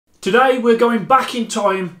Today we're going back in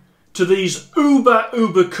time to these uber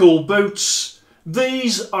cool boots.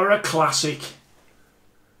 These are a classic.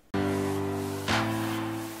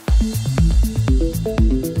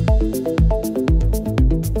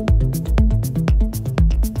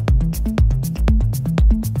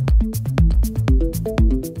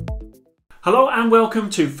 Hello and welcome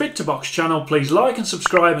to Fit to Box channel. Please like and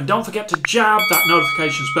subscribe and don't forget to jab that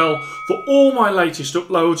notifications bell for all my latest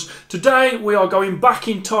uploads. Today we are going back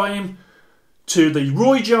in time to the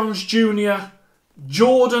Roy Jones Jr.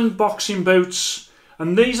 Jordan boxing boots,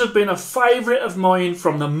 and these have been a favourite of mine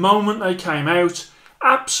from the moment they came out.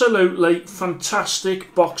 Absolutely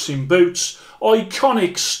fantastic boxing boots,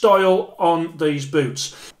 iconic style on these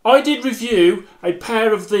boots. I did review a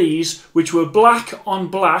pair of these which were black on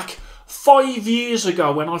black 5 years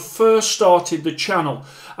ago when I first started the channel,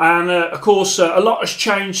 and of course a lot has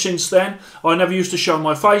changed since then. I never used to show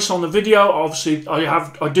my face on the video, obviously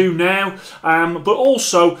I do now, but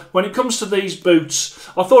also when it comes to these boots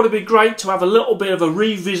I thought it'd be great to have a little bit of a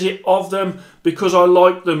revisit of them because I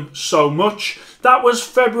like them so much. That was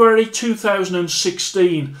February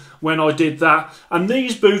 2016 when I did that, and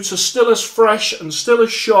these boots are still as fresh and still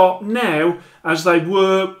as sharp now as they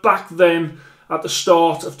were back then at the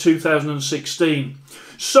start of 2016.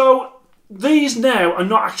 So these now are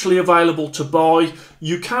not actually available to buy.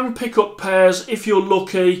 You can pick up pairs if you're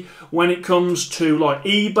lucky when it comes to like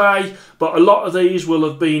eBay, but a lot of these will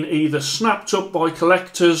have been either snapped up by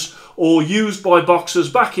collectors or used by boxers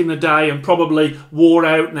back in the day and probably wore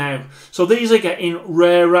out now. So these are getting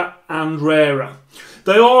rarer and rarer.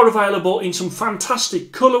 They are available in some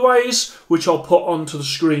fantastic colourways, which I'll put onto the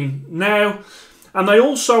screen now, and they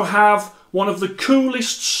also have one of the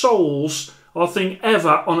coolest soles I think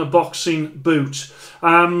ever on a boxing boot.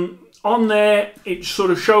 On there it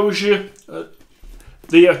sort of shows you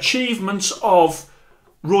the achievements of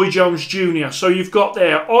Roy Jones Jr. So you've got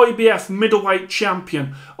there IBF middleweight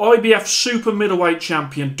champion, IBF super middleweight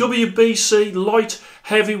champion, WBC light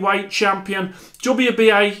heavyweight champion,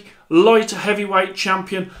 WBA light heavyweight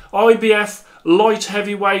champion, IBF light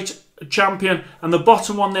heavyweight champion, and the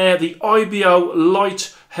bottom one there, the IBO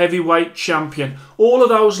light heavyweight champion. All of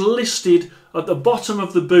those listed at the bottom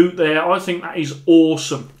of the boot there. I think that is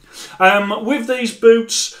awesome. With these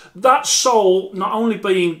boots, that sole not only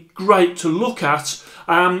being great to look at,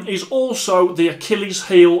 is also the Achilles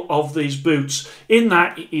heel of these boots, in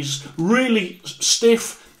that it is really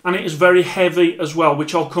stiff and it is very heavy as well,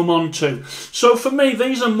 which I'll come on to. So for me,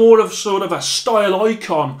 these are more of sort of a style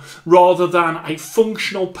icon rather than a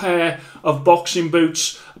functional pair of boxing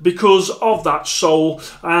boots because of that sole.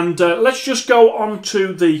 And let's just go on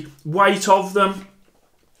to the weight of them.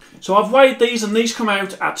 So I've weighed these, and these come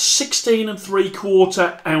out at 16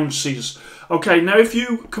 3/4 ounces. Okay, now if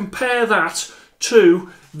you compare that to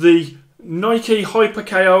the Nike Hyper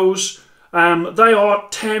KOs, they are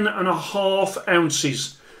 10.5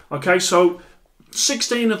 ounces. Okay, so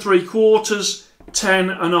 16 3/4,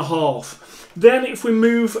 10.5. Then if we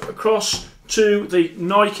move across to the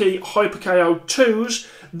Nike Hyper KO 2s,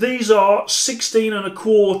 these are 16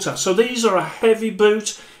 1/4. So these are a heavy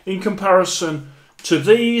boot in comparison to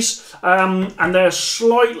these, and they're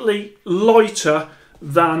slightly lighter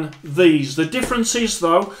than these. The difference is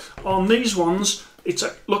though, on these ones,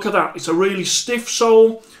 look at that, it's a really stiff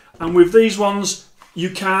sole, and with these ones you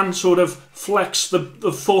can sort of flex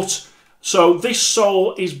the foot. So this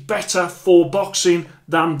sole is better for boxing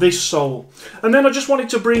than this sole. And then I just wanted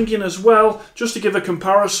to bring in as well, just to give a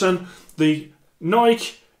comparison, the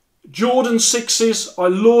Nike Jordan 6s. I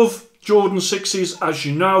love Jordan 6s, as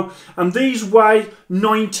you know, and these weigh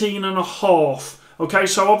 19.5. Okay,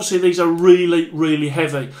 so obviously these are really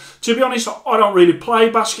heavy. To be honest, I don't really play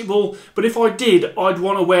basketball, but if I did, I'd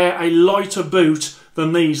want to wear a lighter boot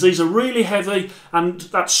than these. These are really heavy, and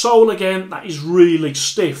that sole again, that is really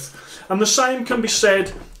stiff. And the same can be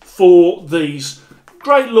said for these.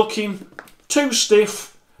 Great looking, too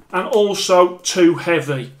stiff, and also too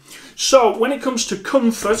heavy. So when it comes to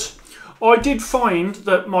comfort, I did find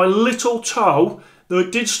that my little toe,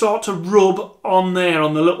 it did start to rub on there,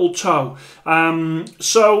 on the little toe.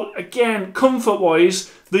 So again, comfort-wise,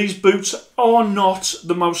 these boots are not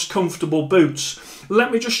the most comfortable boots.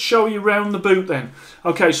 Let me just show you around the boot then.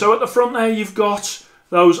 Okay, so at the front there you've got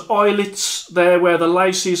those eyelets there where the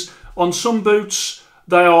laces, on some boots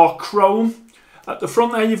they are chrome. At the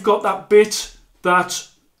front there you've got that bit that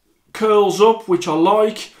curls up, which I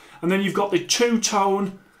like, and then you've got the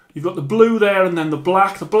two-tone, you've got the blue there and then the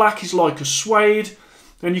black. The black is like a suede.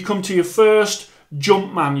 Then you come to your first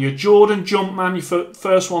Jumpman, your Jordan Jumpman, your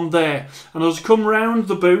first one there. And as you come round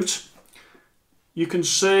the boot, you can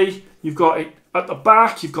see you've got it at the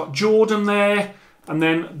back you've got Jordan there, and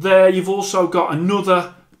then there you've also got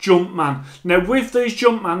another Jumpman. Now with these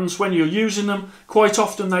Jumpmans, when you're using them, quite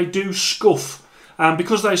often they do scuff, and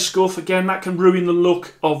because they scuff, again, that can ruin the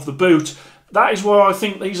look of the boot. That is why I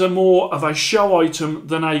think these are more of a show item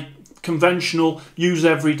than a conventional use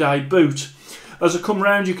everyday boot. As I come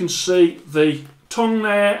round, you can see the tongue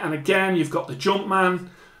there, and again you've got the Jumpman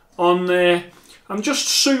on there, and just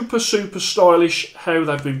super stylish how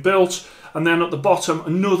they've been built. And then at the bottom,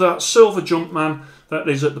 another silver Jumpman that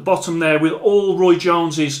is at the bottom there, with all Roy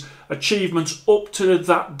Jones's achievements up to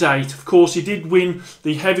that date. Of course, he did win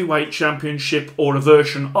the heavyweight championship, or a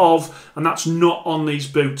version of, and that's not on these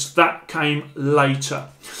boots. That came later.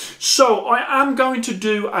 So I am going to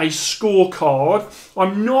do a scorecard.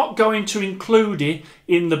 I'm not going to include it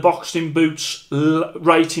in the boxing boots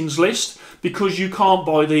ratings list, because you can't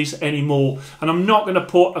buy these anymore, and I'm not going to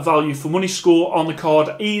put a value for money score on the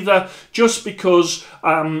card either, just because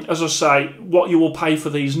as I say, what you will pay for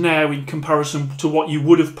these now in comparison to what you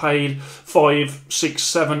would have paid 5, 6,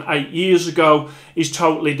 7, 8 years ago is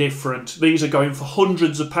totally different. These are going for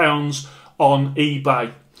hundreds of pounds on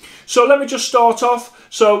eBay. So let me just start off.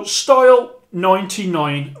 So style,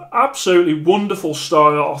 99, absolutely wonderful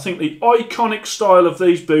style. I think the iconic style of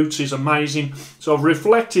these boots is amazing, so I've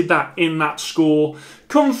reflected that in that score.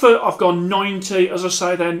 Comfort, I've gone 90. As I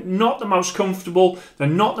say, they're not the most comfortable, they're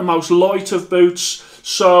not the most light of boots,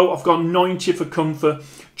 so I've gone 90 for comfort.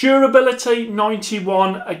 Durability,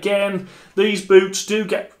 91. Again, these boots do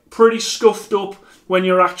get pretty scuffed up when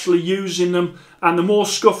you're actually using them, and the more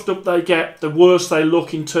scuffed up they get, the worse they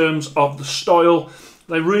look in terms of the style.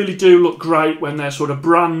 They really do look great when they're sort of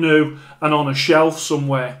brand new and on a shelf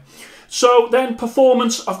somewhere. So then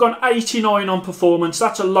performance, I've gone 89 on performance.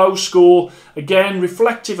 That's a low score. Again,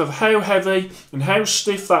 reflective of how heavy and how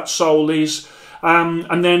stiff that sole is.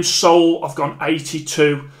 And then sole, I've gone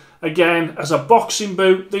 82. Again, as a boxing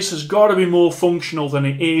boot, this has got to be more functional than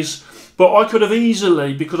it is. But I could have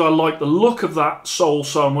easily, because I like the look of that sole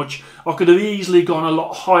so much, I could have easily gone a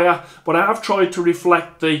lot higher. But I have tried to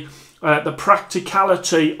reflect the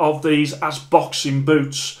practicality of these as boxing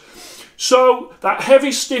boots. So that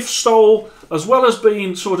heavy stiff sole, as well as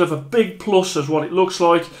being sort of a big plus as what it looks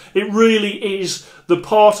like, it really is the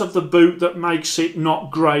part of the boot that makes it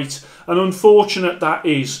not great, and unfortunate that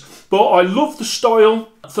is. But I love the style.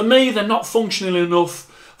 For me, they're not functional enough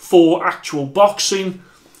for actual boxing,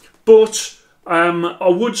 but I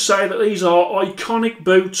would say that these are iconic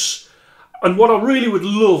boots. And what I really would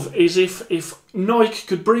love is if Nike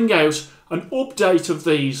could bring out an update of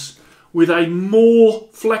these with a more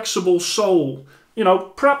flexible sole. You know,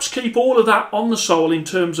 perhaps keep all of that on the sole in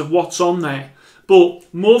terms of what's on there,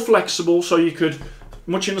 but more flexible, so you could,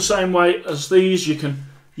 much in the same way as these, you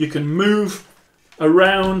can move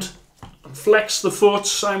around and flex the foot.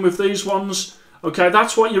 Same with these ones. Okay,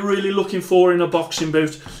 that's what you're really looking for in a boxing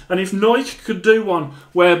boot. And if Nike could do one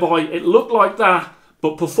whereby it looked like that,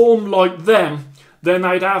 but performed like them, then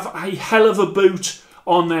they'd have a hell of a boot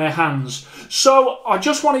on their hands. So I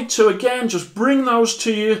just wanted to, again, just bring those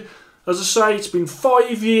to you. As I say, it's been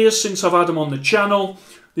 5 years since I've had them on the channel.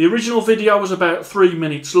 The original video was about 3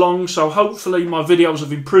 minutes long, so hopefully my videos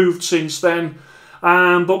have improved since then.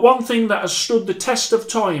 But one thing that has stood the test of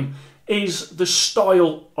time is the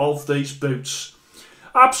style of these boots.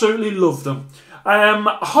 Absolutely love them.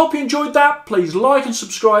 I hope you enjoyed that. Please like and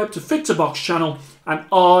subscribe to Fit to Box channel, and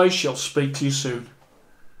I shall speak to you soon.